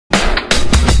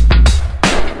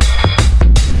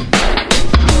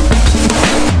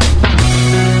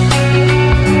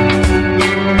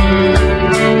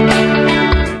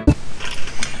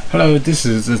Hello, this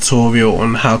is a tutorial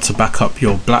on how to back up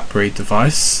your BlackBerry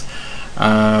device.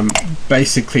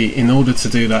 Basically, in order to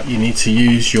do that, you need to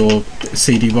use your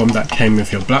CD-ROM that came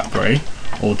with your BlackBerry.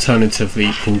 Alternatively,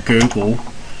 you can Google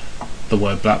the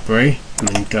word BlackBerry and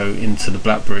then go into the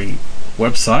BlackBerry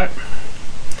website,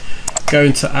 go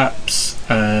into apps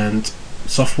and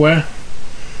software,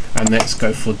 and next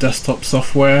go for desktop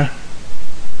software,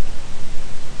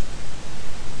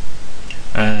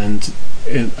 and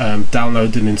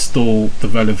download and install the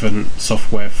relevant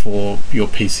software for your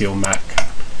PC or Mac.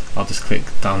 I'll just click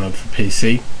download for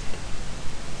PC,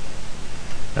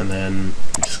 and then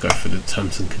you just go through the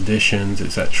terms and conditions,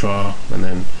 etc., and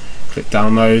then click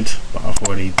download. But I've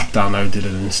already downloaded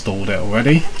and installed it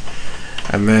already.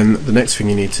 And then the next thing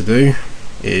you need to do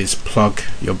is plug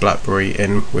your BlackBerry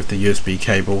in with the USB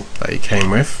cable that it came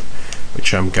with,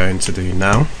 which I'm going to do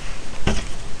now.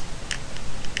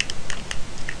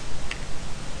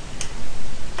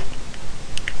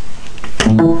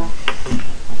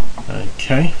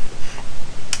 Okay,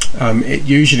 it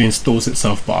usually installs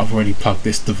itself, but I've already plugged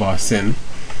this device in.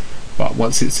 But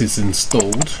once it is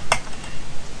installed,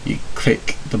 you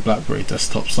click the BlackBerry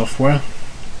desktop software,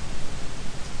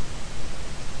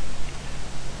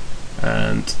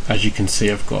 and as you can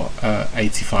see, I've got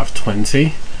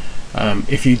 8520.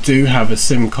 If you do have a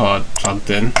SIM card plugged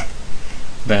in,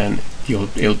 then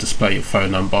it'll display your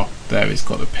phone number. There it's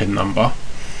got the PIN number,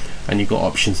 and you've got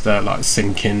options there like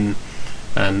syncing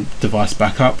and device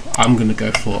backup. I'm going to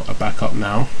go for a backup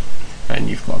now, and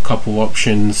you've got a couple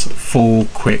options: full,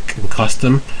 quick and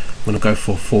custom. I'm going to go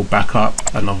for full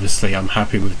backup, and obviously I'm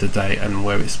happy with the date and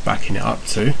where it's backing it up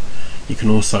to. You can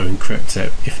also encrypt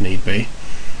it if need be,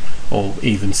 or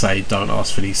even say don't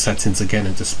ask for these settings again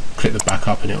and just click the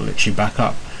backup and it'll literally back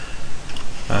up.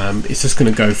 It's just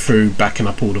going to go through backing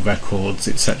up all the records,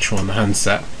 etc. on the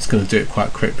handset. It's going to do it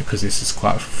quite quick because this is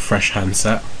quite a fresh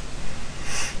handset.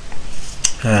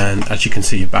 And as you can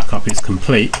see, your backup is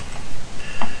complete.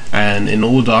 And in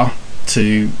order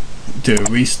to do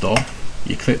a restore,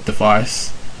 you click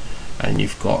device and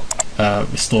you've got a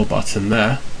restore button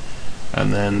there,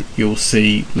 and then you'll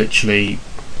see literally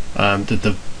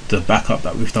the backup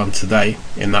that we've done today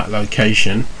in that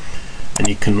location. And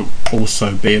you can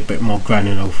also be a bit more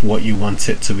granular of what you want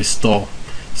it to restore.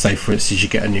 Say for instance you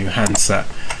get a new handset,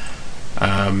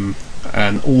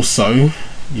 and also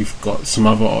you've got some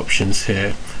other options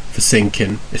here for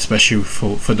syncing, especially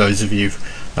for those of you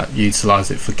that utilize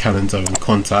it for calendar and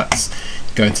contacts.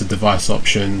 Go into device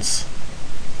options,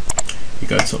 you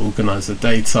go to organizer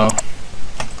data,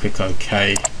 click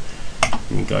OK,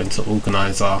 and you go into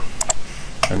organizer,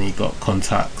 and you got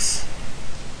contacts,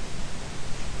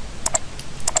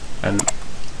 and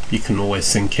you can always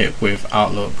sync it with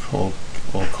Outlook or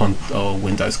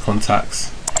Windows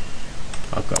contacts.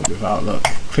 I'll go with Outlook,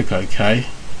 click OK,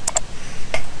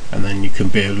 and then you can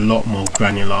be a lot more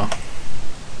granular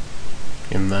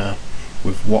in there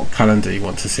with what calendar you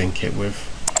want to sync it with.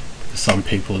 Some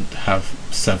people have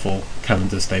several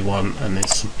calendars they want, and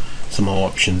there's some more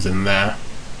options in there,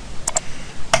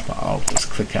 but I'll just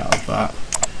click out of that.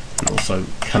 And also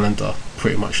calendar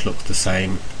pretty much looks the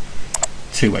same.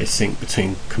 Two-way sync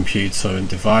between computer and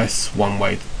device,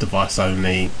 one-way device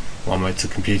only, one-way to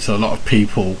computer. A lot of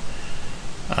people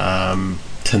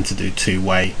tend to do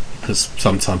two-way because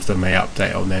sometimes they may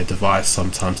update on their device,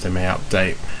 sometimes they may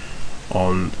update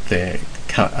on their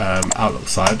Outlook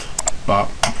side. But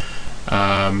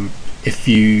if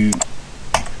you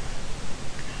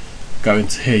go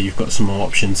into here, you've got some more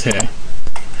options here,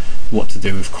 what to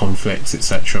do with conflicts,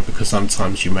 etc., because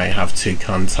sometimes you may have two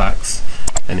contacts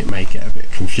and it may get a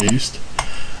bit confused.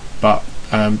 But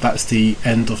that's the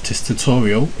end of this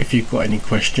tutorial. If you've got any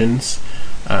questions,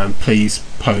 please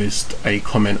post a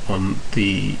comment on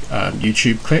the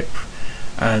YouTube clip,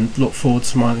 and look forward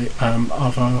to my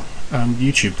other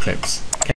YouTube clips.